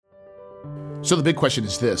So the big question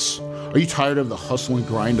is this: are you tired of the hustle and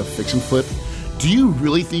grind of fix and flip? Do you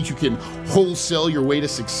really think you can wholesale your way to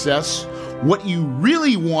success? What you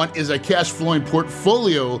really want is a cash flowing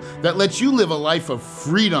portfolio that lets you live a life of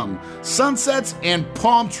freedom, sunsets, and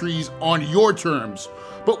palm trees on your terms.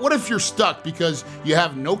 But what if you're stuck because you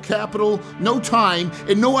have no capital, no time,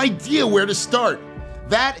 and no idea where to start?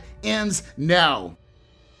 That ends now.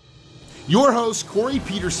 Your host, Corey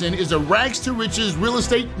Peterson, is a rags to riches real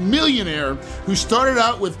estate millionaire who started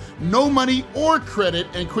out with no money or credit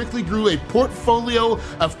and quickly grew a portfolio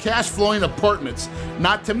of cash flowing apartments.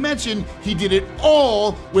 Not to mention, he did it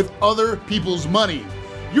all with other people's money.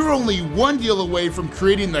 You're only one deal away from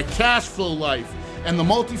creating the cash flow life, and the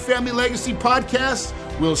Multifamily Legacy Podcast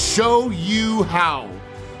will show you how.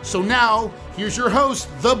 So now, here's your host,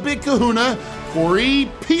 the Big Kahuna, Corey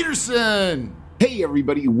Peterson. Hey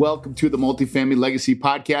everybody, welcome to the Multifamily Legacy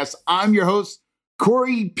Podcast. I'm your host,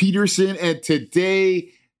 Corey Peterson, and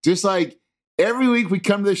today, just like every week we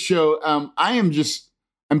come to the show,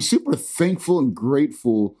 I'm super thankful and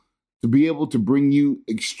grateful to be able to bring you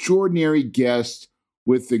extraordinary guests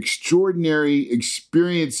with extraordinary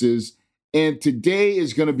experiences. And today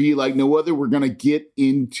is going to be like no other. We're going to get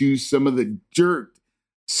into some of the dirt,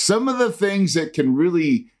 some of the things that can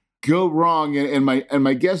really go wrong, and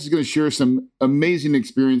my guest is going to share some amazing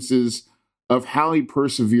experiences of how he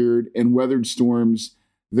persevered and weathered storms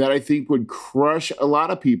that I think would crush a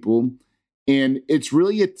lot of people. And it's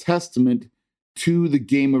really a testament to the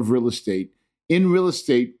game of real estate. In real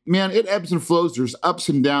estate, man, it ebbs and flows. There's ups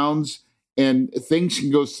and downs, and things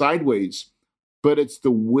can go sideways. But it's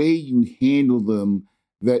the way you handle them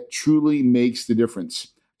that truly makes the difference.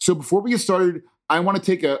 So before we get started, I want to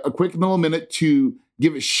take a quick minute to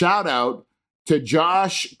give a shout out to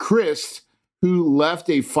Josh Christ, who left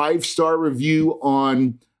a 5-star review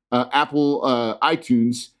on Apple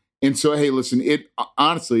iTunes. And so, hey, listen, it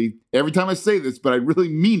honestly, every time I say this, but I really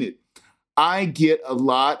mean it, I get a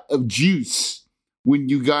lot of juice when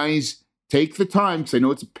you guys take the time, because I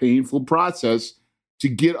know it's a painful process, to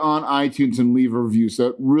get on iTunes and leave a review. So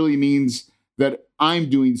it really means that I'm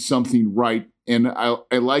doing something right. And I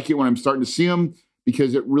like it when I'm starting to see them,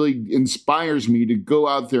 because it really inspires me to go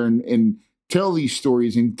out there and tell these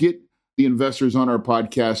stories and get the investors on our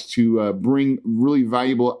podcast to bring really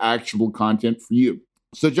valuable, actionable content for you.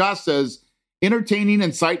 So Josh says, entertaining,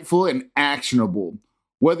 insightful, and actionable.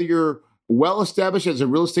 Whether you're well-established as a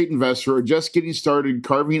real estate investor or just getting started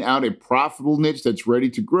carving out a profitable niche that's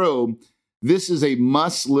ready to grow, this is a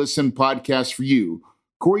must-listen podcast for you.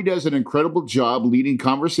 Corey does an incredible job leading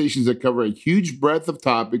conversations that cover a huge breadth of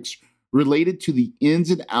topics related to the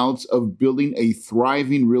ins and outs of building a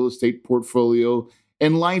thriving real estate portfolio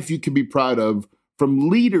and life you can be proud of, from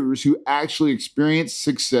leaders who actually experience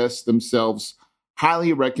success themselves.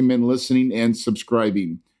 Highly recommend listening and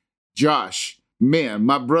subscribing. Josh, man,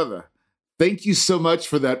 my brother, thank you so much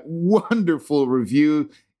for that wonderful review.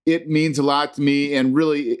 It means a lot to me. And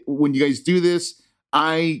really, when you guys do this,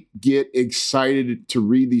 I get excited to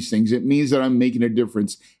read these things. It means that I'm making a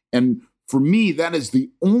difference. And for me, that is the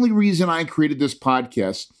only reason I created this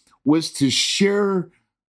podcast, was to share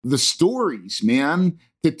the stories, man,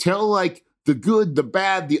 to tell like the good, the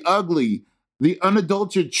bad, the ugly, the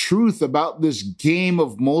unadulterated truth about this game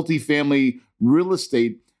of multifamily real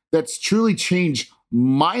estate that's truly changed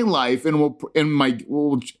my life and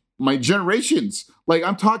my generations. Like,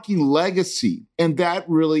 I'm talking legacy. And that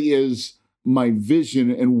really is my vision,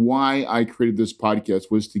 and why I created this podcast,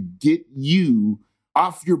 was to get you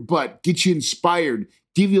off your butt, get you inspired,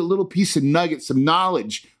 give you a little piece of nugget, some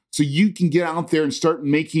knowledge, so you can get out there and start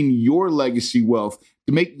making your legacy wealth,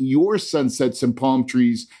 to make your sunsets and palm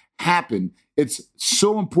trees happen. It's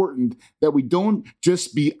so important that we don't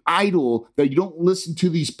just be idle, that you don't listen to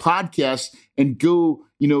these podcasts and go,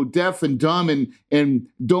 deaf and dumb and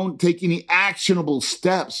don't take any actionable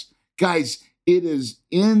steps. Guys, it is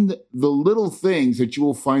in the little things that you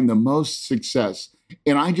will find the most success.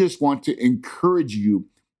 And I just want to encourage you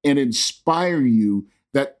and inspire you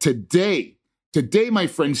that today, my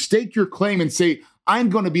friend, stake your claim and say, I'm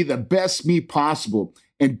going to be the best me possible.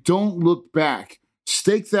 And don't look back.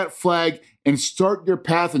 Stake that flag and start your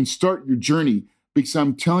path and start your journey. Because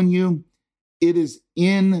I'm telling you, it is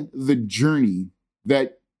in the journey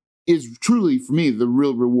that is truly, for me, the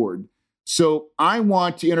real reward. So I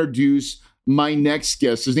want to introduce my next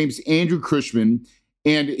guest. His name is Andrew Cushman.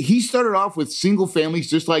 And he started off with single families,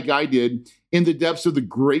 just like I did, in the depths of the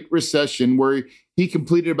Great Recession, where he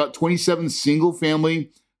completed about 27 single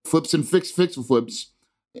family flips and fix flips.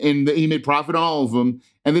 And he made profit on all of them.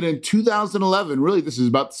 And then in 2011, really, this is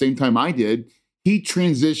about the same time I did, he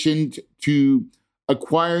transitioned to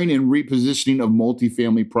acquiring and repositioning of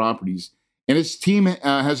multifamily properties. And his team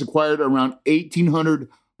has acquired around 1,800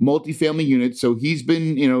 multifamily units. So he's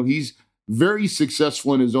been, he's very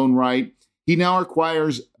successful in his own right. He now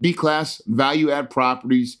acquires B-class value-add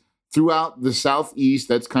properties throughout the Southeast.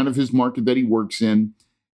 That's kind of his market that he works in.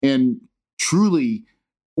 And truly,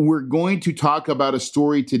 we're going to talk about a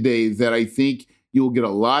story today that I think you'll get a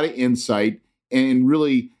lot of insight and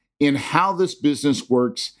really in how this business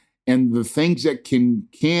works and the things that can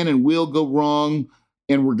and will go wrong.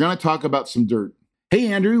 And we're going to talk about some dirt. Hey,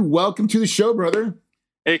 Andrew, welcome to the show, brother.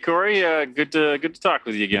 Hey, Corey. Good to talk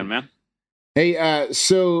with you again, man. Hey,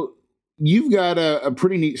 so you've got a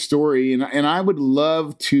pretty neat story, and I would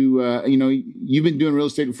love to, you've been doing real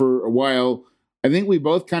estate for a while. I think we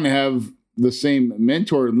both kind of have the same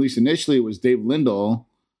mentor, at least initially it was Dave Lindahl.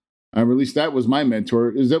 At least that was my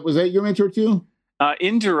mentor. Was that your mentor too?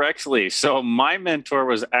 Indirectly. So my mentor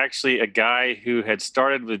was actually a guy who had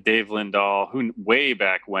started with Dave Lindahl, who way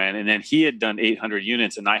back when, and then he had done 800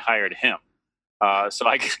 units, and I hired him. So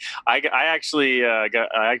I actually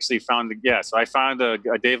found So I found a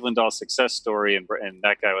Dave Lindahl success story, and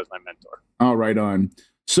that guy was my mentor. Oh, right on.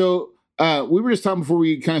 So we were just talking before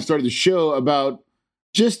we kind of started the show about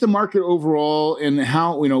just the market overall and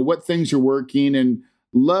how what things are working, and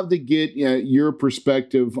love to get your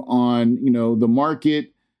perspective on the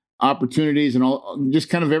market opportunities and all, just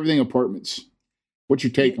kind of everything apartments. What's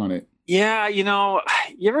your take on it? Yeah, you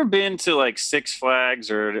ever been to like Six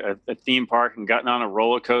Flags or a theme park and gotten on a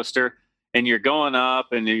roller coaster and you're going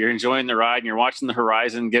up and you're enjoying the ride and you're watching the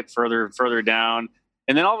horizon get further and further down,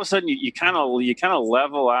 and then all of a sudden you kind of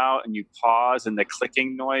level out and you pause and the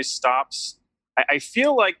clicking noise stops. I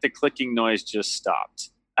feel like the clicking noise just stopped,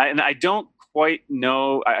 and I don't quite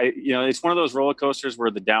know. It's one of those roller coasters where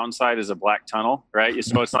the downside is a black tunnel, right?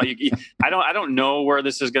 So it's not. I don't know where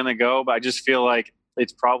this is going to go, but I just feel like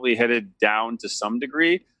it's probably headed down to some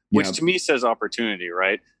degree, which to me says opportunity,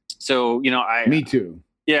 right? So me too.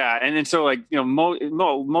 Yeah, and so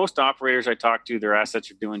most operators I talk to, their assets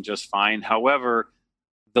are doing just fine. However,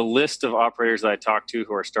 the list of operators that I talk to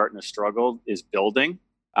who are starting to struggle is building.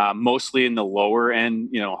 Mostly in the lower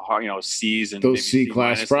end, C's and those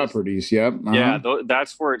C-class properties. Yep. Uh-huh. Yeah,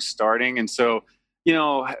 that's where it's starting. And so,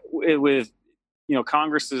 with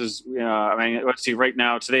Congress let's see. Right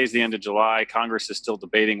now, today's the end of July. Congress is still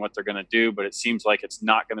debating what they're going to do, but it seems like it's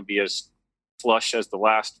not going to be as flush as the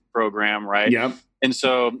last program, right? Yep. And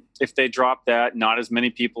so, if they drop that, not as many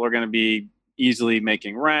people are going to be easily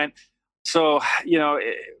making rent. So,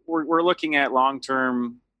 we're looking at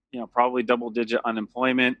long-term, probably double-digit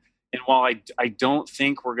unemployment. And while I don't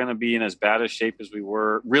think we're going to be in as bad a shape as we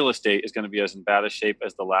were, real estate is going to be as in bad a shape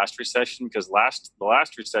as the last recession, because the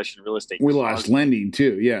last recession, real estate we lost lending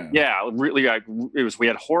too. Yeah. Yeah, really. We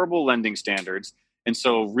had horrible lending standards, and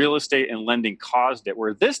so real estate and lending caused it.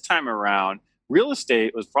 Where this time around, real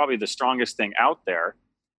estate was probably the strongest thing out there.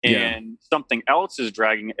 And something else is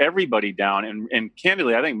dragging everybody down. And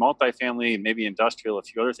candidly, I think multifamily, maybe industrial, a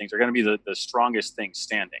few other things are going to be the strongest thing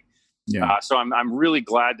standing. Yeah. So I'm really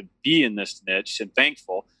glad to be in this niche and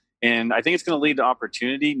thankful. And I think it's going to lead to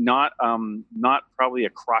opportunity, not probably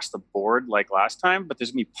across the board like last time, but there's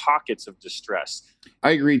going to be pockets of distress. I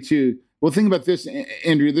agree too. Well, think about this,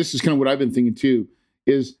 Andrew. This is kind of what I've been thinking too,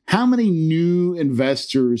 is how many new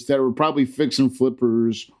investors that were probably fix and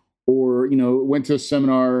flippers or, went to a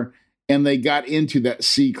seminar and they got into that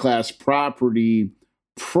C-class property,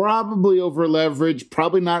 probably over leveraged,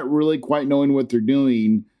 probably not really quite knowing what they're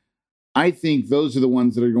doing. I think those are the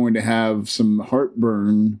ones that are going to have some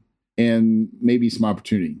heartburn and maybe some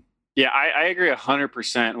opportunity. Yeah, I agree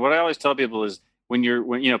 100%. What I always tell people is when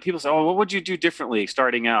people say, "Oh, what would you do differently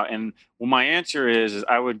starting out?" And my answer is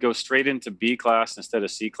I would go straight into B class instead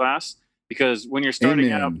of C class, because when you're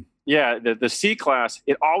starting out, the C class,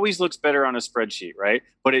 it always looks better on a spreadsheet, right?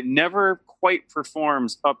 But it never quite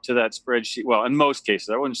performs up to that spreadsheet. Well, in most cases,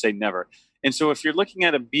 I wouldn't say never. And so if you're looking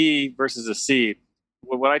at a B versus a C,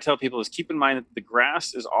 what I tell people is keep in mind that the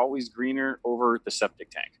grass is always greener over the septic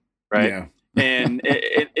tank, right? Yeah. And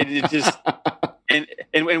it just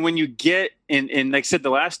and when you get in, like I said, the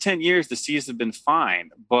last 10 years the C's have been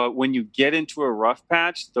fine, but when you get into a rough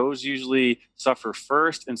patch, those usually suffer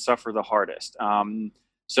first and suffer the hardest.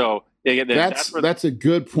 So that's a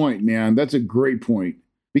good point, man. That's a great point,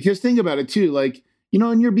 because think about it too. Like,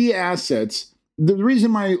 in your B assets, the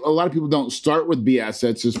reason why a lot of people don't start with B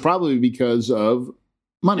assets is probably because of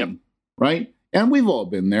money, right? And we've all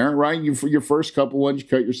been there, right? Your first couple ones, you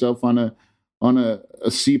cut yourself on a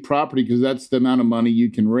C property because that's the amount of money you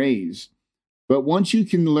can raise. But once you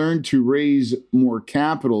can learn to raise more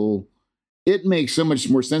capital it makes so much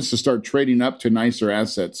more sense to start trading up to nicer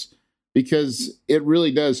assets because it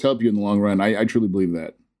really does help you in the long run. I truly believe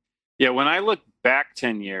that. Yeah, when I look back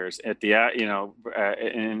 10 years at the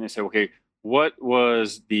and I say, okay, what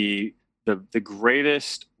was the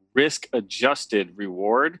greatest risk adjusted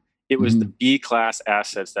reward? It was the B class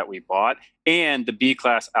assets that we bought and the B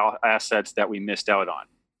class assets that we missed out on,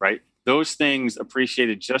 right? Those things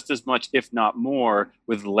appreciated just as much, if not more,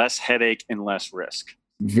 with less headache and less risk.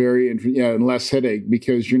 And less headache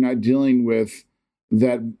because you're not dealing with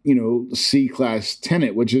that, C class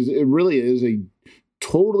tenant, which it really is a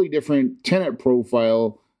totally different tenant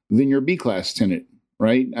profile than your B class tenant,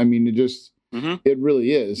 right? I mean, it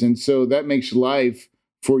really is. And so that makes life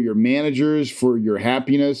for your managers, for your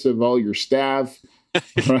happiness of all your staff,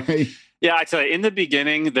 right? Yeah, I tell you, in the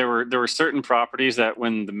beginning, there were certain properties that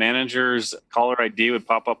when the manager's caller ID would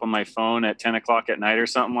pop up on my phone at 10 o'clock at night or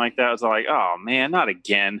something like that, I was like, oh man, not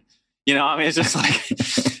again. It's just like,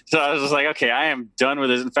 so I was just like, okay, I am done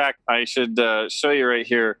with this. In fact, I should show you right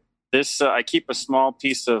here. This, I keep a small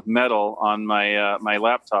piece of metal on my my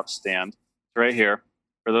laptop stand right here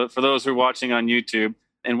for those who are watching on YouTube.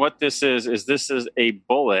 And what this is a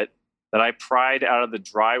bullet that I pried out of the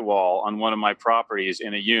drywall on one of my properties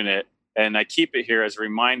in a unit. And I keep it here as a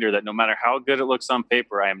reminder that no matter how good it looks on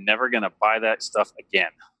paper, I am never going to buy that stuff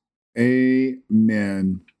again.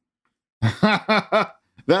 Amen.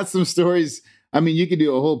 That's some stories. I mean, you could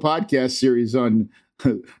do a whole podcast series on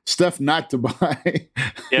stuff not to buy.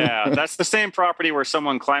 Yeah, that's the same property where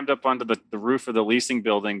someone climbed up onto the roof of the leasing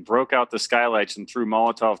building, broke out the skylights, and threw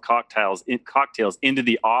Molotov cocktails into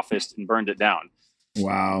the office and burned it down.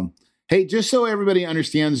 Wow. Hey, just so everybody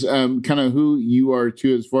understands kind of who you are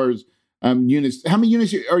too, as far as units. How many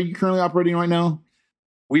units are you currently operating right now?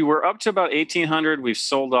 We were up to about 1,800. We've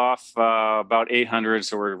sold off about 800,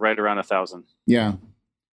 so we're right around 1,000. Yeah.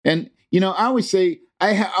 And, I always say,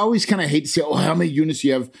 I always kind of hate to say, oh, how many units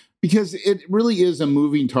you have, because it really is a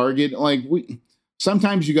moving target. Like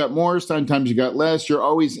sometimes you got more, sometimes you got less. You're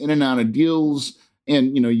always in and out of deals,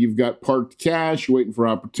 and you've got parked cash, you're waiting for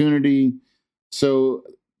opportunity. So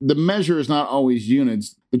the measure is not always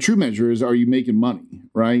units. The true measure is, are you making money,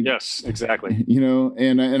 right? Yes, exactly.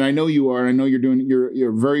 And I know you are. I know you're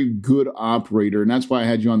a very good operator, and that's why I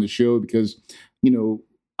had you on the show because,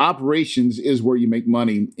 operations is where you make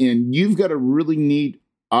money, and you've got a really neat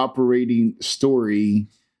operating story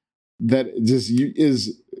that just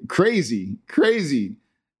is crazy.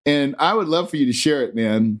 And I would love for you to share it,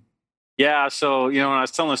 man. Yeah. So, when I was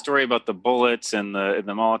telling the story about the bullets and the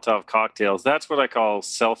Molotov cocktails, that's what I call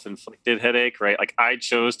self-inflicted headache, right? Like I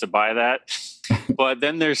chose to buy that, but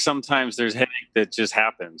then there's headache that just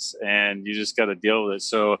happens and you just got to deal with it.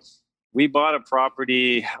 So we bought a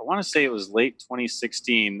property, I want to say it was late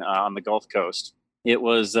 2016 on the Gulf Coast. It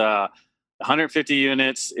was 150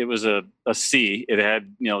 units. It was a C. It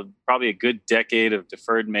had, probably a good decade of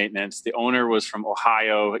deferred maintenance. The owner was from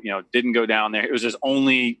Ohio, didn't go down there. It was his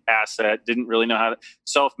only asset, didn't really know how to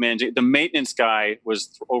self-manage it. The maintenance guy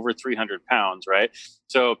was over 300 pounds, right?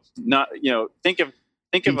 So not, think of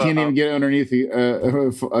you can't even get underneath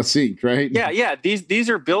a sink, right? Yeah. These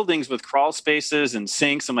are buildings with crawl spaces and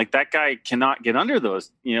sinks. I'm like, that guy cannot get under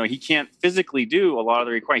those. He can't physically do a lot of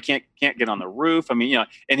the requirements. He can't get on the roof. I mean,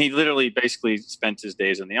 and he literally basically spent his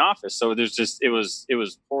days in the office. So it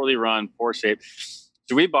was poorly run, poor shape.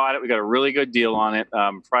 So we bought it. We got a really good deal on it.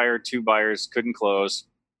 Prior two buyers couldn't close.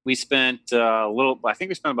 We spent I think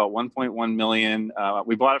we spent about 1.1 million.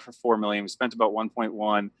 We bought it for 4 million. We spent about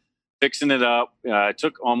 1.1. Fixing it up. It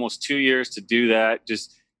took almost 2 years to do that.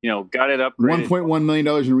 Just, got it upgraded. $1.1 million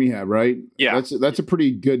in rehab, right? Yeah. That's a pretty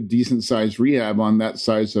good, decent sized rehab on that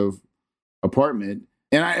size of apartment.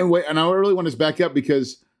 And I really want to back up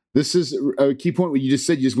because this is a key point. What you just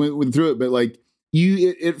said, you just went through it, but like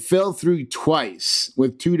it fell through twice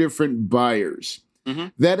with two different buyers. Mm-hmm.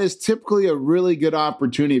 That is typically a really good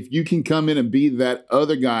opportunity. If you can come in and be that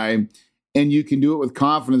other guy and you can do it with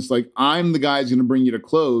confidence, like I'm the guy who's going to bring you to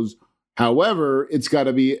close. However, it's got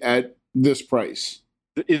to be at this price.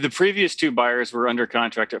 The previous two buyers were under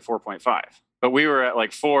contract at 4.5, but we were at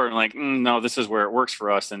like 4 and like, no, this is where it works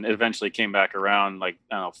for us. And it eventually came back around like,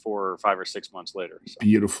 I don't know, 4 or 5 or 6 months later. So.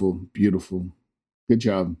 Beautiful. Good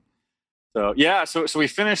job. So, yeah. So we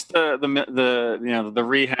finished the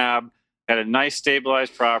rehab, had a nice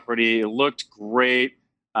stabilized property. It looked great.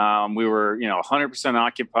 We were, 100%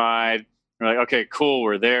 occupied. We're like, okay, cool.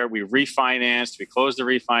 We're there. We refinanced. We closed the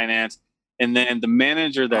refinance. And then the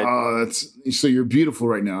manager so you're beautiful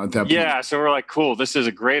right now at that point. Yeah. So we're like, cool. This is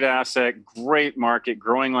a great asset, great market,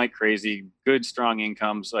 growing like crazy, good, strong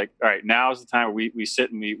incomes. Like, all right, now is the time where we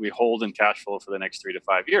sit and we hold in cash flow for the next 3 to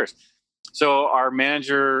 5 years. So our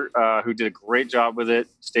manager, who did a great job with it,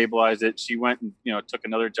 stabilized it. She went and took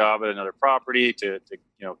another job at another property to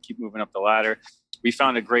keep moving up the ladder. We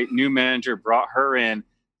found a great new manager, brought her in.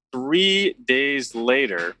 3 days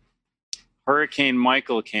later, Hurricane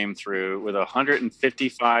Michael came through with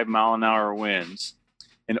 155 mile an hour winds.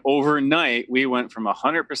 And overnight, we went from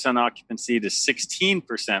 100% occupancy to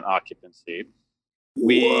 16% occupancy.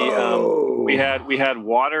 We had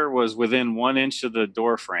water was within 1 inch of the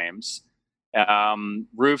door frames.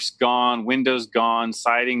 Roofs gone, windows gone,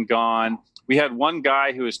 siding gone. We had one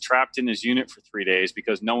guy who was trapped in his unit for 3 days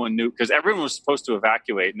because no one knew, because everyone was supposed to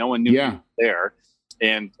evacuate. No one knew he was there.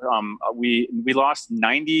 And we lost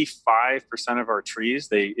 95% of our trees.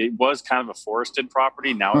 It was kind of a forested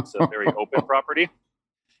property. Now it's a very open property.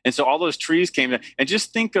 And so all those trees came down. And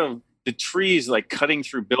just think of the trees like cutting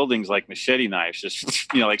through buildings like machete knives,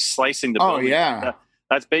 just, like slicing the building. Oh, yeah.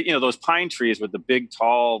 That's big, those pine trees with the big,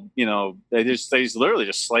 tall, they literally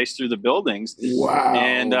just slice through the buildings. Wow.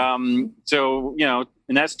 And so,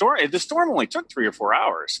 and the storm only took 3 or 4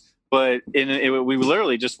 hours, but we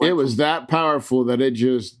literally just went. It was that powerful that it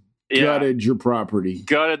just gutted your property.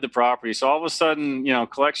 Gutted the property. So all of a sudden,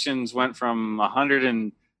 collections went from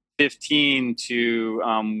 115 to,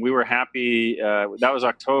 we were happy. That was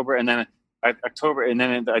October. And then I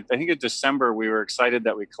think in December we were excited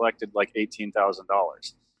that we collected like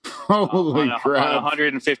 $18,000. Holy crap! On a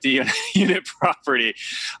 150 unit property,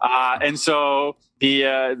 and so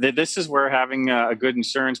this is where having a good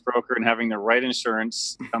insurance broker and having the right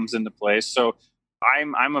insurance comes into place. So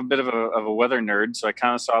I'm a bit of a weather nerd, so I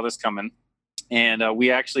kind of saw this coming, and I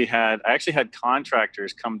actually had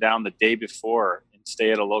contractors come down the day before and stay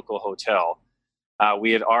at a local hotel.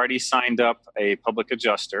 We had already signed up a public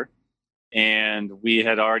adjuster. And we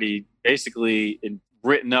had already basically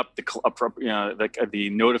written up the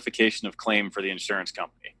notification of claim for the insurance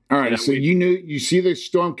company. All right, so you see the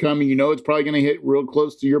storm coming. It's probably going to hit real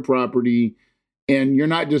close to your property, and you're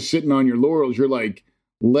not just sitting on your laurels. You're like,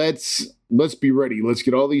 let's be ready. Let's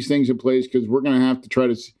get all these things in place because we're going to have to try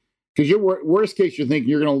to. Because your worst case, you're thinking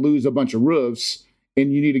you're going to lose a bunch of roofs,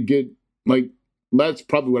 and you need to get that's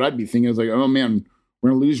probably what I'd be thinking. Is like, oh man. We're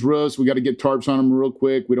going to lose roofs. We got to get tarps on them real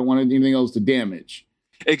quick. We don't want anything else to damage.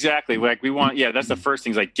 Exactly. Like we want, that's the first thing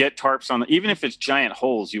is like get tarps on even if it's giant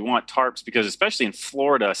holes, you want tarps because especially in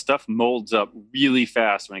Florida, stuff molds up really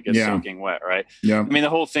fast when it gets soaking wet, right? Yeah. I mean, the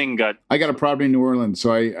whole thing I got a property in New Orleans, so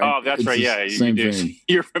that's right. Yeah. Same thing.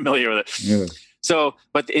 You're familiar with it. Yeah. So,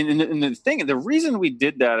 but in the reason we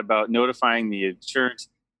did that about notifying the insurance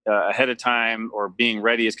ahead of time or being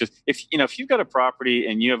ready is because if you've got a property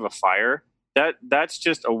and you have a fire, that's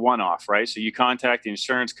just a one-off, right? So you contact the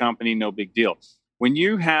insurance company, no big deal. When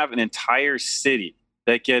you have an entire city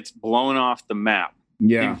that gets blown off the map,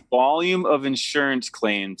 the volume of insurance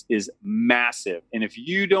claims is massive. And if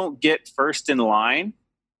you don't get first in line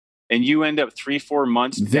and you end up 3-4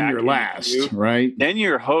 months then you're last, right? Then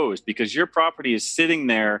you're hosed because your property is sitting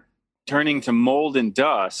there turning to mold and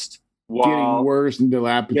dust. Getting worse and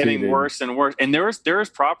dilapidated. Getting worse and worse. And there was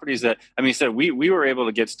properties that, we were able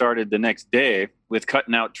to get started the next day with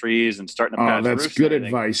cutting out trees and starting to patch roofs. That's good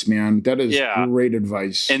advice, man. That is great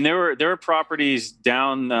advice. And there were properties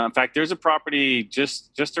down, in fact, there's a property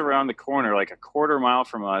just around the corner, like a quarter mile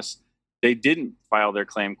from us. They didn't file their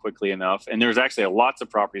claim quickly enough. And there's actually lots of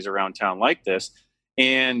properties around town like this.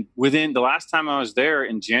 And within the last time I was there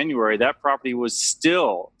in January, that property was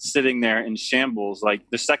still sitting there in shambles, like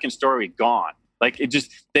the second story gone. Like it just,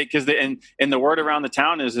 and the word around the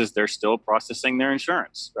town is they're still processing their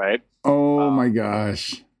insurance, right? Oh my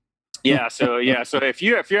gosh. So if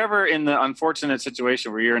you're ever in the unfortunate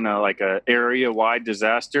situation where you're in a area wide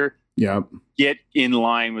disaster, get in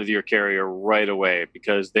line with your carrier right away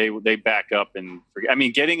because they back up and forget. I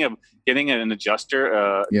mean, getting an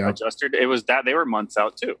adjuster adjusted, it was that they were months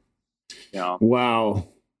out too. Wow.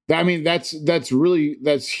 I mean, that's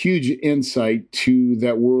huge insight to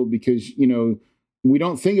that world because we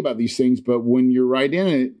don't think about these things, but when you're right in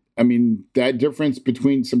it, I mean, that difference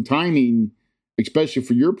between some timing, especially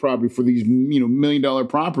for your property, for these $1 million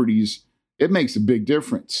properties, it makes a big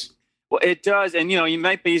difference. Well, it does, and you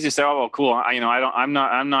might be easy to say, "Oh, well, cool. I'm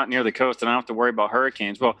not near the coast, and I don't have to worry about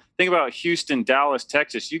hurricanes." Well, think about Houston, Dallas,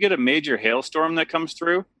 Texas. You get a major hailstorm that comes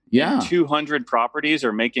through. 200 properties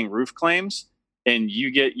are making roof claims, and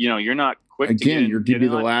you get, you're not quick. Again, you're going to be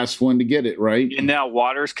the last one to get it, right? And now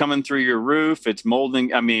water's coming through your roof. It's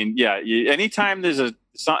molding. I mean, anytime there's a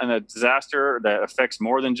disaster that affects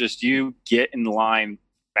more than just you, get in line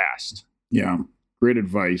fast. Yeah, great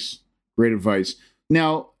advice. Great advice.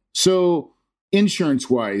 Now. So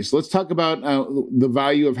insurance-wise, let's talk about the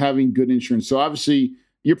value of having good insurance. So obviously,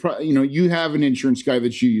 you're probably, you have an insurance guy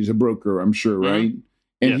that you use, a broker, I'm sure, right?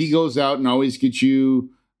 And he goes out and always gets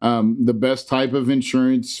you the best type of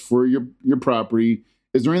insurance for your property.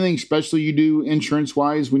 Is there anything special you do insurance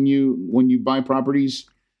wise when you buy properties?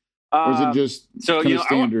 Or is it just kind of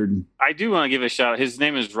standard? I do want to give a shout out. His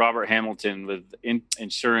name is Robert Hamilton with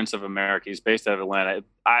Insurance of America. He's based out of Atlanta.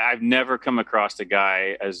 I've never come across a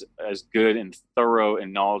guy as good and thorough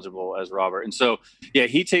and knowledgeable as Robert. And so,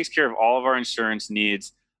 he takes care of all of our insurance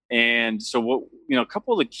needs. And so a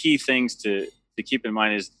couple of the key things to keep in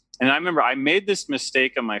mind is, and I remember I made this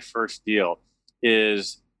mistake on my first deal,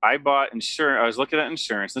 is I bought insurance. I was looking at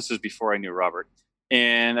insurance. This is before I knew Robert.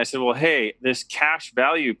 And I said, well, hey, this cash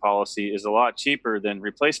value policy is a lot cheaper than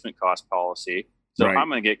replacement cost policy. So I'm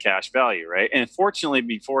going to get cash value, right? And fortunately,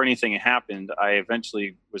 before anything happened, I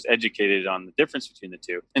eventually was educated on the difference between the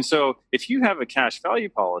two. And so if you have a cash value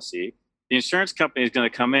policy, the insurance company is going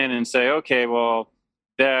to come in and say, okay, well,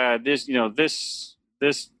 this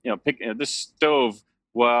stove,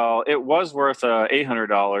 well, it was worth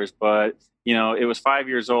 $800, but it was 5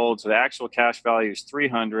 years old, so the actual cash value is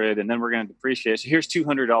 $300, and then we're going to depreciate. So here's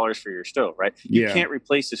 $200 for your stove, right? You can't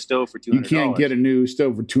replace a stove for $200. You can't get a new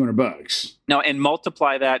stove for $200. No, and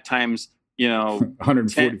multiply that times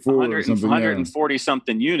 140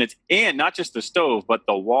 something units, and not just the stove, but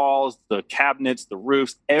the walls, the cabinets, the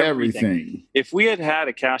roofs, everything. If we had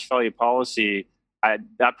a cash value policy,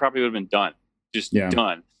 that probably would have been done,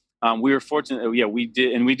 done. We were fortunate. We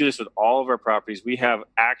did, and we do this with all of our properties. We have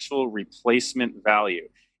actual replacement value,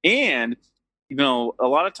 and a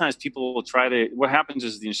lot of times people will try to. What happens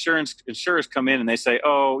is the insurers come in and they say,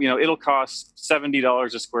 "Oh, it'll cost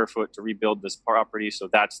 $70 a square foot to rebuild this property," so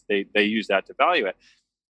they use that to value it.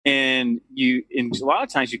 And a lot of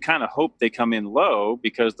times you kind of hope they come in low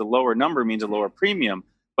because the lower number means a lower premium.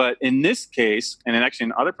 But in this case, and actually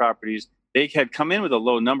in other properties, they had come in with a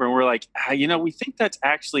low number, and we're like, we think that's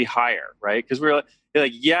actually higher, right? Because they're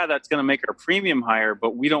like, that's going to make our premium higher,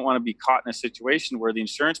 but we don't want to be caught in a situation where the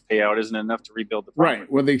insurance payout isn't enough to rebuild the property. Right.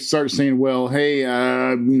 Well, they start saying, well, hey,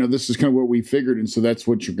 this is kind of what we figured, and so that's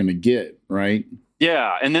what you're going to get, right?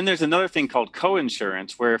 Yeah, and then there's another thing called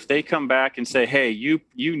co-insurance, where if they come back and say, hey, you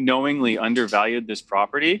knowingly undervalued this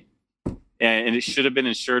property, and it should have been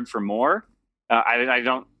insured for more. I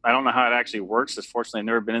don't know how it actually works. Fortunately, I've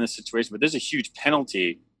never been in this situation, but there's a huge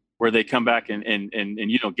penalty where they come back and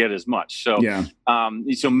you don't get as much. So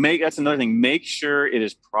that's another thing. Make sure it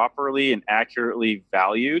is properly and accurately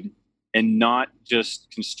valued and not just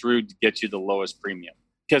construed to get you the lowest premium.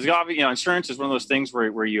 Because insurance is one of those things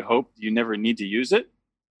where you hope you never need to use it.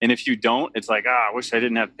 And if you don't, it's like, I wish I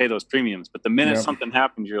didn't have to pay those premiums. But the minute something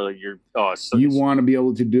happens, you want to be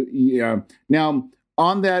able to do. Yeah. Now,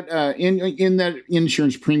 on that, in that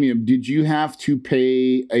insurance premium, did you have to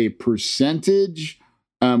pay a percentage?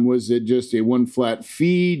 Was it just a one flat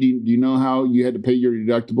fee? Do you know how you had to pay your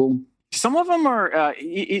deductible? Some of them are,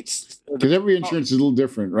 it's because every insurance is a little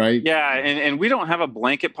different, right? Yeah, and we don't have a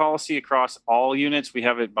blanket policy across all units. We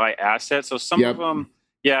have it by asset. So some of them,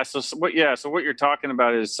 So what you're talking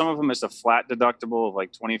about is some of them is a flat deductible of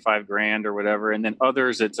like $25,000 or whatever, and then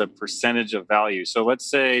others it's a percentage of value. So let's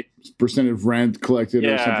say percent of rent collected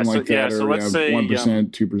or something like that, so let's say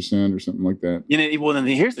 1%, 2% or something like that. Well, then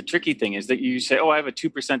here's the tricky thing is that you say, I have a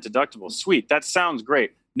 2% deductible. Sweet, that sounds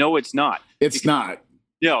great. No, it's not. It's not.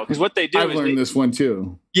 No, because what they do I've learned this one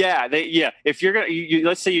too. Yeah, if you're gonna,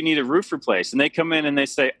 let's say you need a roof replaced, and they come in and they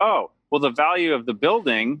say, well, the value of the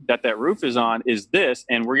building that roof is on is this,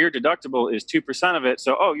 and where your deductible is 2% of it.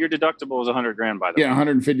 So, your deductible is $100,000 by the way.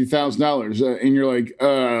 $150,000, and you're like,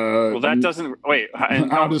 well, that doesn't wait.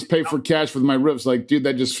 I'll just pay for cash with my roofs. Like, dude,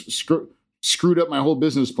 that just screwed up my whole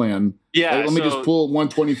business plan. Yeah, let me just pull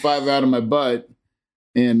 125 out of my butt,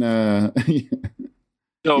 and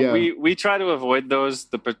we try to avoid those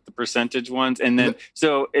the percentage ones, and then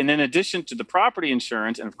in addition to the property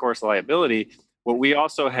insurance and of course liability. What we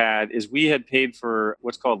also had is we had paid for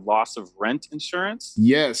what's called loss of rent insurance.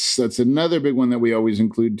 Yes, that's another big one that we always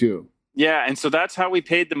include too. Yeah, and so that's how we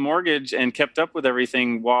paid the mortgage and kept up with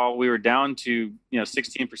everything while we were down to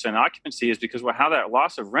 16% occupancy. Is because how that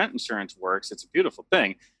loss of rent insurance works. It's a beautiful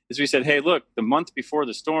thing. Is we said, hey, look, the month before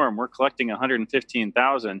the storm, we're collecting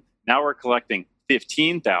 $115,000. Now we're collecting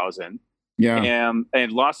 $15,000. Yeah,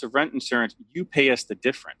 and loss of rent insurance, you pay us the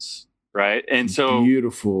difference, right? And so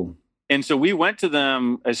beautiful. And so we went to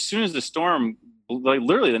them as soon as the storm, like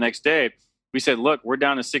literally the next day, we said, look, we're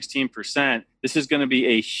down to 16%. This is going to be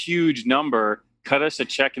a huge number. Cut us a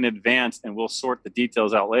check in advance and we'll sort the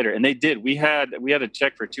details out later. And they did. We had a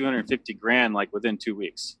check for $250,000 like within 2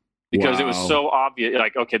 weeks. because it was Wow. so obvious.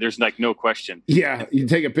 Like, okay, there's like no question. Yeah, you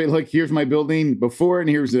take a pic. Look, here's my building before, and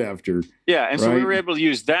here's it after. Yeah, and so we Right. were able to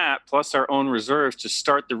use that plus our own reserves to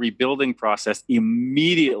start the rebuilding process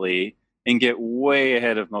immediately and get way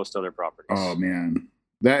ahead of most other properties. Oh man,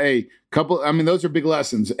 that a couple. I mean, those are big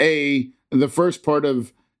lessons. The first part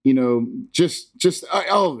of just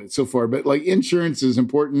all of it so far, but like insurance is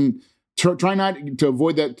important. Try not to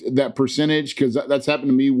avoid that percentage, because that's happened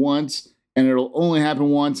to me once, and it'll only happen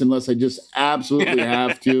once unless I just absolutely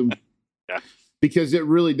have to. Yeah. Because it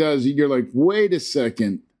really does. You're like, wait a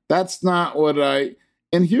second, that's not what I.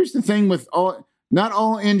 And here's the thing with not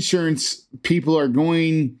all insurance people are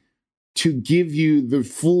going to give you the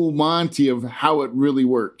full Monty of how it really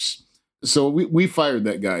works. So we fired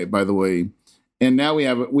that guy, by the way. And now we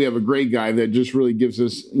have a great guy that just really gives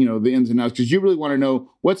us, the ins and outs, because you really want to know,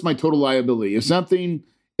 what's my total liability? If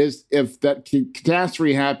that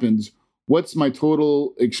catastrophe happens, what's my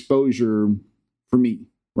total exposure for me,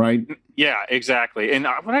 right? Yeah, exactly. And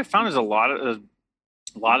what I found is a lot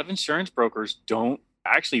of insurance brokers don't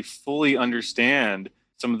actually fully understand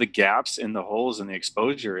some of the gaps in the holes in the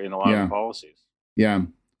exposure in a lot of the policies. Yeah.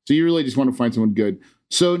 So you really just want to find someone good.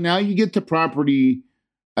 So now you get to property.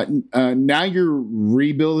 Now you're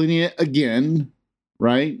rebuilding it again,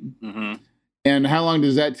 right? Mm-hmm. And how long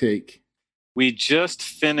does that take? We just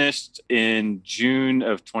finished in June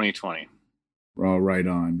of 2020. Oh, right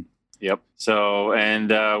on. Yep. So,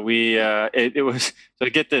 and it was, so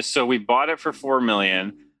get this. So we bought it for $4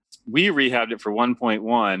 million. We rehabbed it for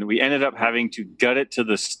 1.1. We ended up having to gut it to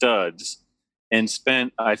the studs and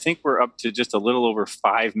spent, I think we're up to just a little over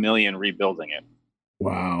 5 million rebuilding it.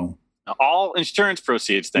 Wow. All insurance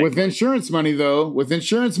proceeds. With insurance money, though,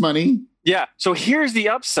 Yeah. So here's the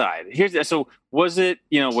upside. So was that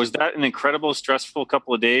an incredible, stressful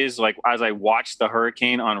couple of days? Like, as I watched the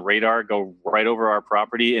hurricane on radar go right over our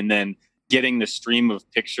property, and then getting the stream of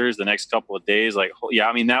pictures the next couple of days, like, yeah,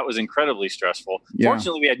 I mean, that was incredibly stressful. Yeah.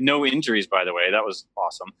 Fortunately, we had no injuries, by the way. That was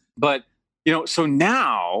awesome. But, so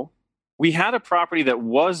now we had a property that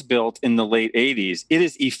was built in the late 80s. It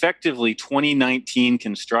is effectively 2019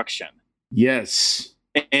 construction. Yes.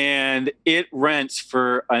 And it rents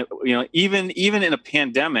for, even in a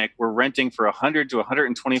pandemic, we're renting for $100 to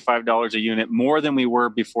 $125 a unit, more than we were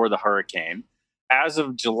before the hurricane. As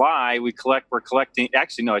of July,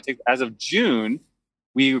 as of June,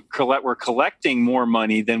 we're collecting more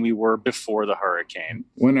money than we were before the hurricane.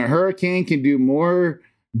 When a hurricane can do more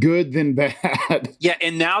good than bad. Yeah,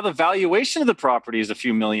 and now the valuation of the property is a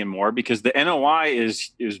few million more because the NOI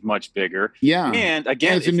is much bigger. Yeah. And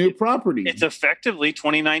again, it's a new property. It's effectively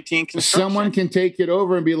 2019 construction. Someone can take it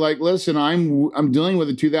over and be like, listen, I'm dealing with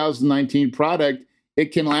a 2019 product.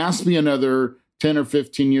 It can last me another 10 or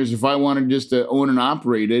 15 years if I wanted just to own and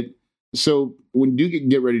operate it. So when you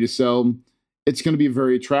get ready to sell, it's going to be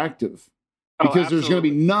very attractive because there's going to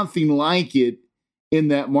be nothing like it in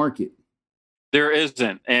that market. There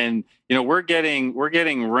isn't, and we're getting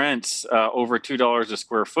rents over $2 a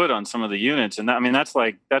square foot on some of the units, and that's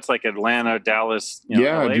like Atlanta, Dallas.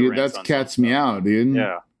 Yeah, LA dude, that's cats me out, dude.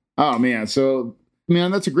 Yeah. Oh man, so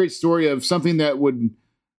that's a great story of something that would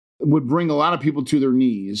bring a lot of people to their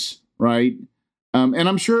knees, right? And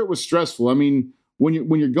I'm sure it was stressful. I mean, when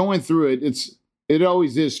you're going through it, it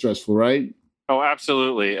always is stressful, right? Oh,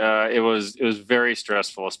 absolutely. It was very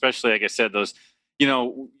stressful, especially like I said, those.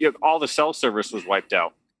 All the cell service was wiped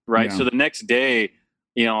out, right? Yeah. So the next day,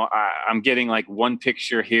 I'm getting like one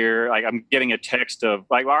picture here. Like I'm getting a text of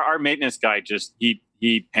like our maintenance guy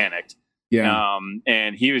he panicked. Yeah.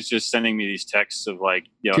 And he was just sending me these texts of like,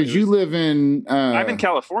 because you live in, I'm in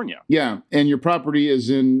California. Yeah. And your property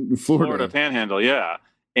is in Florida Panhandle. Yeah.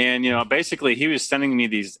 And, basically he was sending me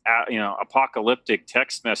these, apocalyptic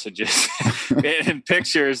text messages and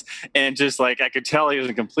pictures. And just like, I could tell he was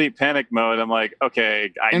in complete panic mode. I'm like,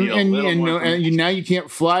 okay, I need a little more. And now you can't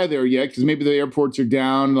fly there yet because maybe the airports are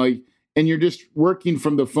down. And you're just working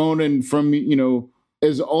from the phone and from,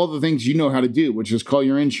 as all the things you know how to do, which is call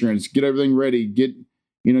your insurance, get everything ready,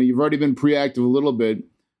 you've already been proactive a little bit,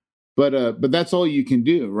 but that's all you can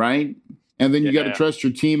do, right? And then you got to trust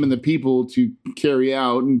your team and the people to carry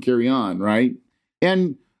out and carry on, right?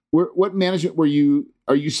 And what management were you?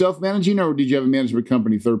 Are you self-managing or did you have a management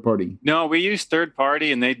company, third party? No, we used third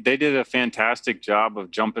party, and they did a fantastic job of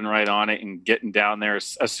jumping right on it and getting down there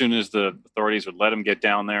as soon as the authorities would let them get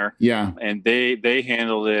down there. Yeah, and they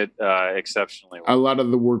handled it exceptionally well. A lot of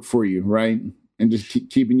the work for you, right? And just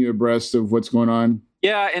keeping you abreast of what's going on.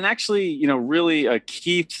 Yeah, and actually, really a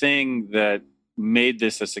key thing that made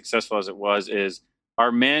this as successful as it was is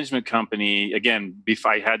our management company, again,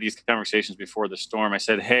 before I had these conversations before the storm, I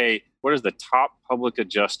said, hey, what is the top public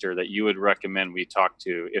adjuster that you would recommend we talk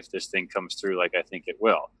to if this thing comes through like I think it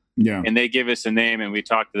will? Yeah. And they give us a name, and we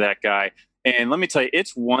talked to that guy. And let me tell you,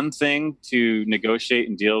 it's one thing to negotiate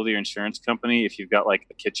and deal with your insurance company if you've got like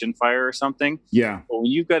a kitchen fire or something. Yeah. But when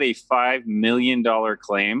you've got a $5 million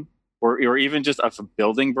claim, or even just if a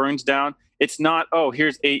building burns down, it's not, oh,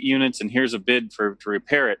 here's 8 units and here's a bid to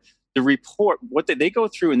repair it. The report, what they go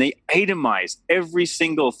through and they itemize every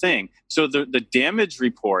single thing. So the damage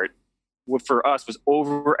report for us was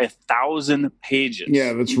over 1,000 pages.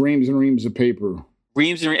 Yeah, that's reams and reams of paper.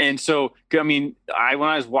 And so, I mean,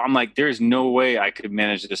 I'm like, there's no way I could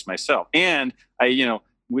manage this myself. And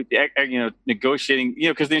negotiating,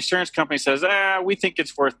 because the insurance company says, we think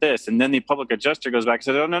it's worth this. And then the public adjuster goes back and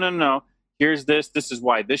says, oh, no. Here's this. This is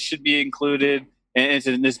why this should be included. And it's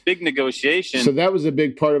in this big negotiation. So that was a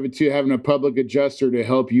big part of it too, having a public adjuster to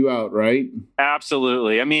help you out, right?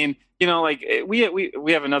 Absolutely. I mean, like we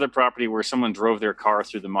have another property where someone drove their car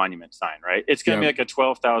through the monument sign, right? It's going to be like a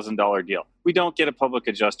 $12,000 deal. We don't get a public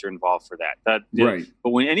adjuster involved for that. Right.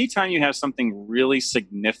 But anytime you have something really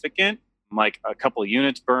significant, like a couple of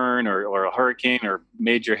units burn or a hurricane or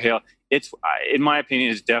major hail, it's, in my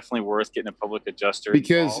opinion, it's definitely worth getting a public adjuster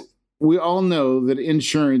because involved. We all know that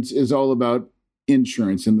insurance is all about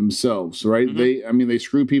insurance in themselves, right? Mm-hmm. They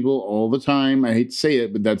screw people all the time. I hate to say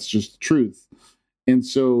it, but that's just the truth. And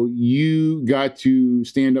so you got to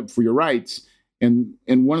stand up for your rights. And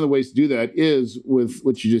one of the ways to do that is with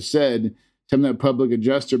what you just said, having that public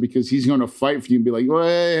adjuster, because he's going to fight for you and be like, well,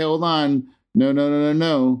 hey, hold on.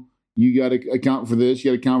 No. You got to account for this. You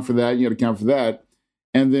got to account for that. You got to account for that.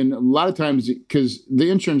 And then a lot of times, because the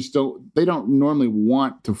insurance they don't normally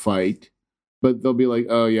want to fight, but they'll be like,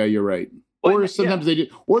 oh, yeah, you're right. Well, or sometimes they do,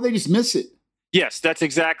 or they just miss it. Yes, that's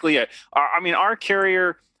exactly it. Our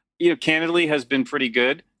carrier, candidly, has been pretty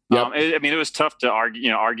good. Yep. It was tough to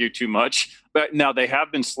argue too much, but now they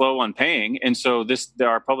have been slow on paying, and so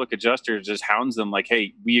our public adjuster just hounds them like,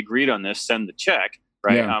 "Hey, we agreed on this. Send the check."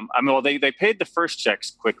 Right? Yeah. They paid the first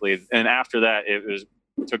checks quickly, and after that, it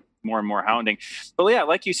took more and more hounding. But yeah,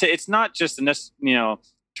 like you say, it's not just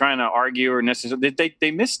trying to argue or necessarily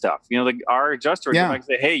they miss stuff. Like our adjuster would come back and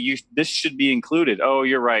say, "Hey, this should be included." Oh,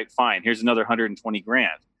 you're right. Fine. Here's another $120,000.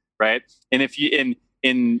 Right? And if you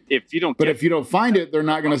don't, but if you don't find it,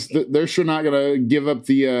 they're sure not gonna give up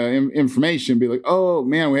the information. Be like, oh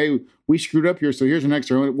man, hey, we screwed up here, so here's an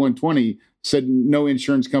extra 120. Said no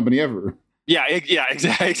insurance company ever. Yeah,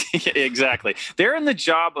 exactly. They're in the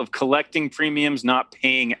job of collecting premiums, not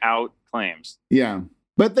paying out claims. Yeah,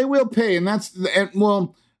 but they will pay, and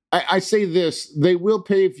I say this: they will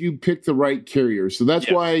pay if you pick the right carrier. So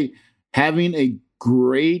that's why having a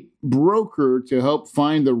great broker to help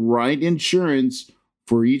find the right insurance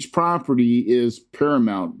for each property is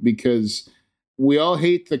paramount, because we all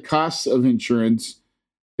hate the costs of insurance,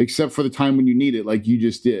 except for the time when you need it, like you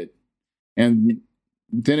just did. And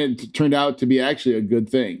then it turned out to be actually a good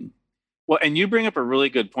thing. Well, and you bring up a really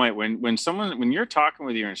good point. When you're talking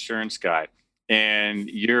with your insurance guy and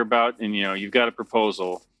you've got a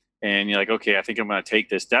proposal and you're like, okay, I think I'm going to take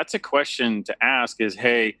this. That's a question to ask is,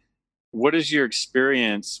 hey, what is your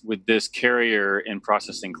experience with this carrier in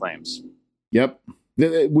processing claims? Yep.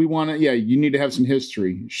 We want to, you need to have some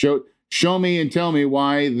history. Show me and tell me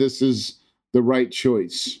why this is the right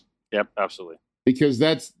choice. Yep, absolutely. Because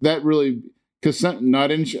because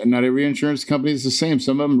not every insurance company is the same.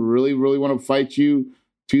 Some of them really, really want to fight you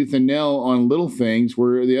tooth and nail on little things,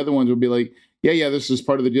 where the other ones will be like, yeah, this is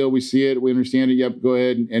part of the deal. We see it. We understand it. Yep, go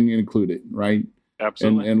ahead and include it. Right.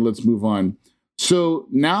 Absolutely. And let's move on. So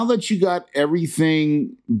now that you got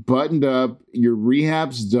everything buttoned up, your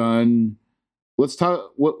rehab's done, let's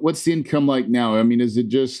talk. What's the income like now? I mean,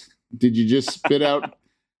 did you just spit out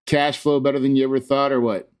cash flow better than you ever thought, or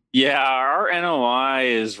what? Yeah, our NOI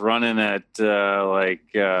is running at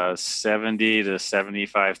 70 to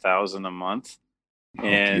 75,000 a month,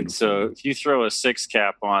 and beautiful. So if you throw a 6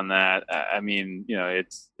 cap on that,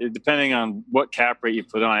 it's depending on what cap rate you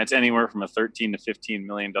put on, it's anywhere from a $13 to $15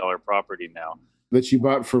 million property now. That you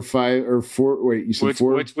bought for 5 or 4? Wait, you said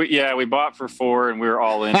 4? We bought for 4, and we were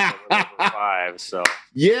all in for 5. So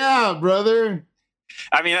yeah, brother.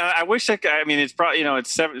 I mean, I wish it's probably,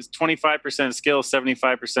 it's 25% skill,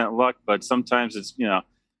 75% luck, but sometimes it's, but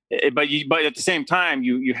at the same time,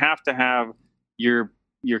 you have to have your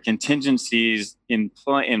contingencies in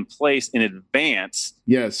place in advance.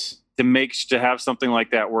 Yes. To have something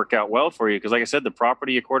like that work out well for you. Because like I said, the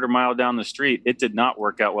property a quarter mile down the street, it did not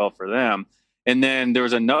work out well for them. And then there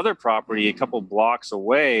was another property a couple blocks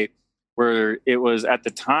away where it was at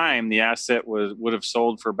the time the asset would have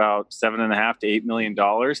sold for about $7.5 to $8 million.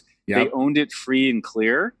 They owned it free and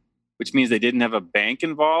clear, which means they didn't have a bank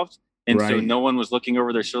involved, and so no one was looking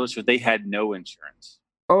over their shoulders. So they had no insurance.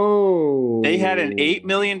 Oh, they had an $8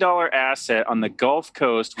 million asset on the Gulf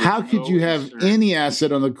Coast. How could you have any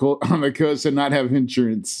asset on the coast and not have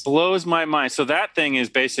insurance? Blows my mind. So that thing is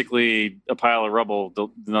basically a pile of rubble.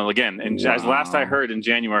 Again, and as last I heard in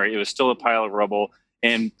January, it was still a pile of rubble,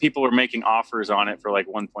 and people were making offers on it for like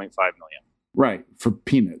 1.5 million. Right, for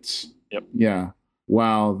peanuts. Yep. Yeah.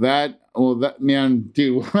 Wow. That man,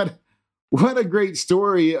 dude, what a great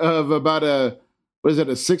story of about a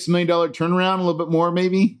 $6 million turnaround, a little bit more,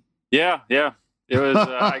 maybe? Yeah. It was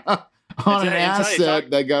on an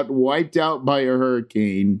asset that got wiped out by a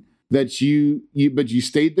hurricane. But you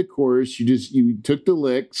stayed the course. You took the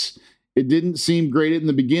licks. It didn't seem great in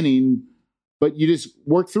the beginning, but you just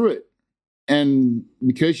worked through it. And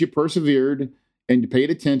because you persevered and you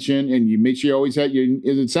paid attention and you made sure you always had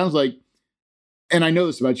it sounds like, and I know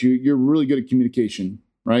this about you, you're really good at communication,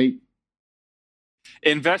 right?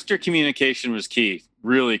 Investor communication was key,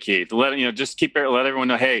 really key. To let everyone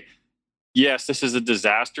know, hey, yes, this is a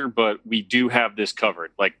disaster, but we do have this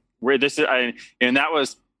covered. Like and that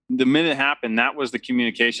was the minute it happened. That was the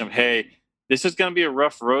communication of, hey, this is going to be a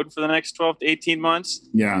rough road for the next 12 to 18 months.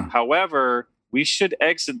 Yeah. However, we should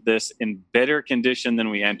exit this in better condition than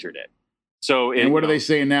we entered it. So, and what are they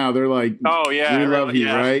saying now? They're like, "Oh yeah, we love you,"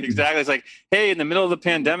 right? Exactly. It's like, hey, in the middle of the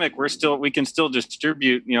pandemic, we can still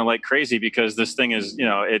distribute, like crazy because this thing is,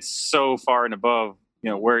 it's so far and above,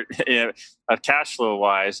 where cash flow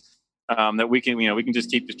wise, that we can just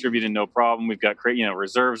keep distributing no problem. We've got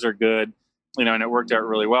reserves are good, and it worked out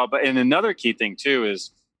really well. But and another key thing too is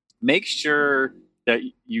make sure that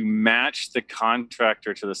you match the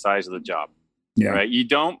contractor to the size of the job. Yeah. Right. You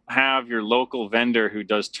don't have your local vendor who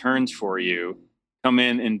does turns for you come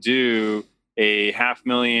in and do a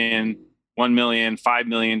 $500,000, $1 million, $5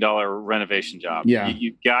 million renovation job. Yeah.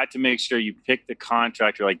 You got to make sure you pick the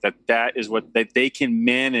contractor like that. That is that they can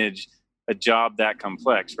manage a job that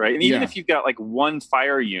complex. Right. And even if you've got like one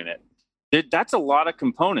fire unit, that's a lot of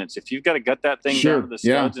components. If you've got to gut that thing down to the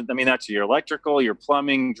studs, I mean, that's your electrical, your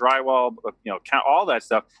plumbing, drywall, all that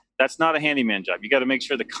stuff. That's not a handyman job. You got to make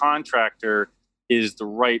sure the contractor is the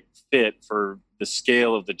right fit for the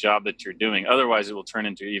scale of the job that you're doing. Otherwise, it will turn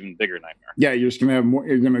into an even bigger nightmare. Yeah, you're just going to have more.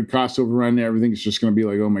 You're going to cost overrun. Everything's just going to be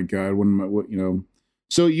like, oh my God,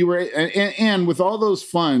 So you were, and with all those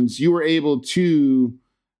funds, you were able to.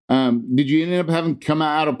 Did you end up having come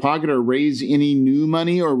out of pocket or raise any new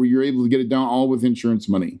money, or were you able to get it done all with insurance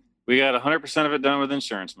money? We got 100% of it done with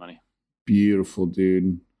insurance money. Beautiful,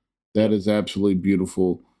 dude. That is absolutely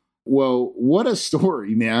beautiful. Well, what a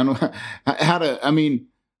story, man.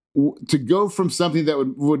 To go from something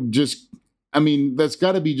that would just, that's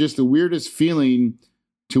got to be just the weirdest feeling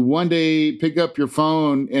to one day pick up your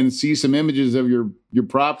phone and see some images of your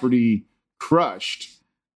property crushed.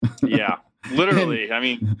 Yeah, literally.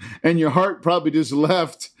 And your heart probably just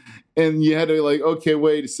left and you had to okay,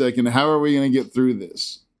 wait a second. How are we going to get through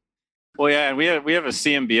this? Well, yeah, and we have a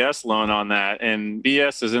CMBS loan on that, and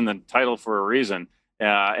BS is in the title for a reason.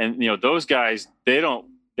 And those guys, they don't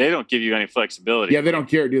give you any flexibility. Yeah, they don't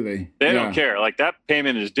care, do they? They don't care. Like that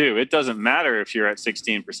payment is due. It doesn't matter if you're at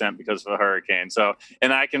 16% because of a hurricane. So,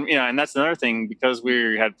 and I can, and that's another thing, because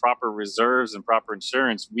we had proper reserves and proper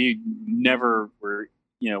insurance. We never were,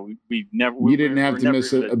 we never. You didn't have to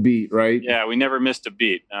miss a beat, right? Yeah, we never missed a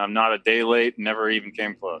beat. Not a day late. Never even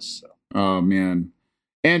came close. So. Oh man.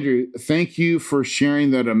 Andrew, thank you for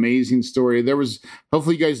sharing that amazing story.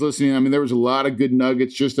 Hopefully you guys listening, there was a lot of good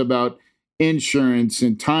nuggets just about insurance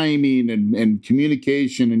and timing and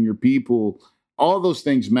communication and your people. All those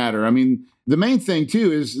things matter. The main thing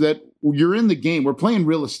too is that you're in the game. We're playing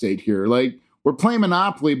real estate here. Like we're playing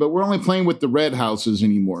Monopoly, but we're only playing with the red houses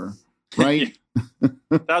anymore, right?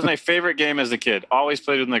 That was my favorite game as a kid. Always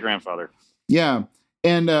played with my grandfather. Yeah.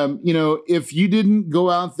 And, if you didn't go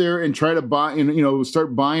out there and try to buy and,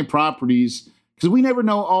 start buying properties, because we never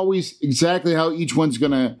know always exactly how each one's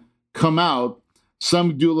going to come out.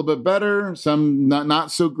 Some do a little bit better, some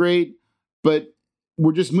not so great, but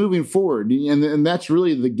we're just moving forward. And that's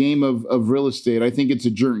really the game of real estate. I think it's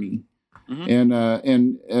a journey. Mm-hmm.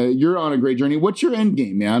 And you're on a great journey. What's your end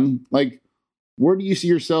game, man? Like, where do you see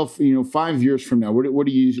yourself, 5 years from now? What are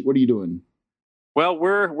you doing? Well,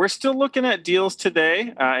 we're still looking at deals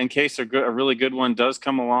today in case a really good one does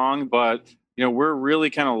come along. But, we're really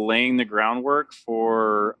kind of laying the groundwork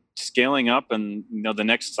for scaling up and, the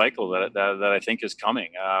next cycle that I think is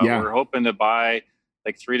coming. We're hoping to buy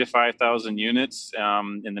like 3,000 to 5,000 units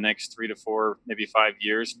in the next 3 to 4, maybe 5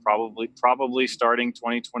 years, probably starting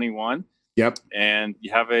 2021. Yep. And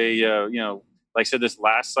you have a like I said, this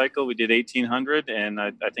last cycle we did 1,800, and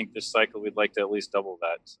I think this cycle we'd like to at least double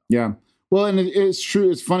that. So. Yeah. Well, and it's true.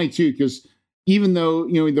 It's funny too, because even though,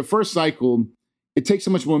 the first cycle, it takes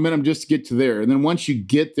so much momentum just to get to there. And then once you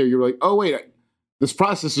get there, you're like, oh, wait, this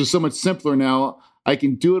process is so much simpler now. I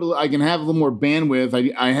can do it. I can have a little more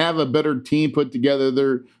bandwidth. I have a better team put together.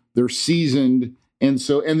 They're seasoned. And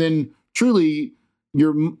then truly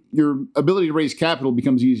your ability to raise capital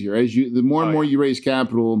becomes easier the more and more you raise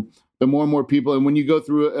capital, the more and more people. And when you go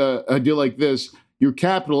through a deal like this, your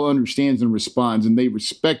capital understands and responds, and they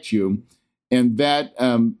respect you. And that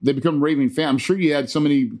they become raving fans. I'm sure you had so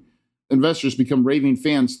many investors become raving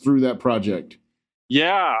fans through that project.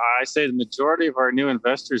 Yeah, I say the majority of our new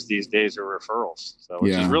investors these days are referrals,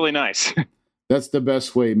 which is really nice. That's the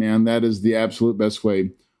best way, man. That is the absolute best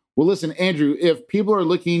way. Well, listen, Andrew, if people are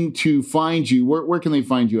looking to find you, where can they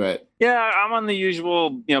find you at? Yeah, I'm on the usual,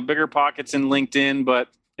 Bigger Pockets in LinkedIn, but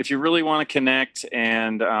if you really want to connect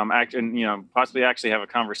and possibly actually have a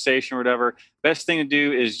conversation or whatever, best thing to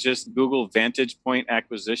do is just Google Vantage Point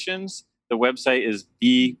Acquisitions. The website is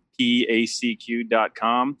bpacq.com.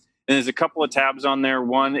 And there's a couple of tabs on there.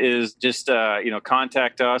 One is just,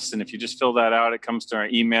 contact us. And if you just fill that out, it comes to our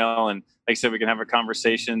email. And like I said, we can have a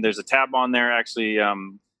conversation. There's a tab on there. Actually,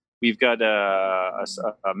 we've got a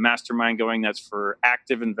mastermind going that's for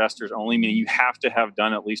active investors only, meaning you have to have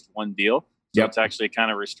done at least one deal. So It's actually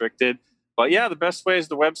kind of restricted. But yeah, the best way is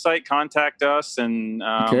the website. Contact us. And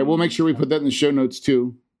okay, we'll make sure we put that in the show notes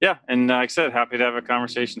too. Yeah, and like I said, happy to have a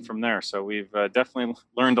conversation from there. So we've definitely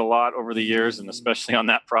learned a lot over the years, and especially on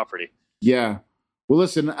that property. Yeah. Well,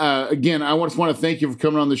 listen, again, I just want to thank you for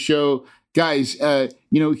coming on the show. Guys,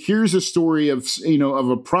 here's a story of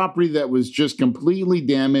a property that was just completely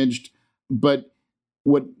damaged, but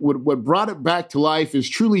what brought it back to life is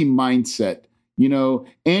truly mindset.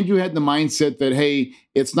 Andrew had the mindset that, hey,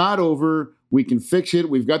 it's not over. We can fix it.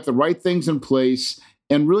 We've got the right things in place.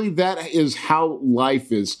 And really, that is how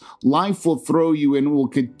life is. Life will throw you and will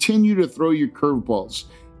continue to throw you curveballs.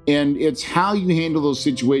 And it's how you handle those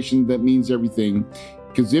situations that means everything.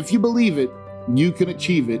 Because if you believe it, you can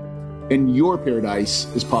achieve it, and your paradise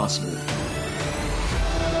is possible.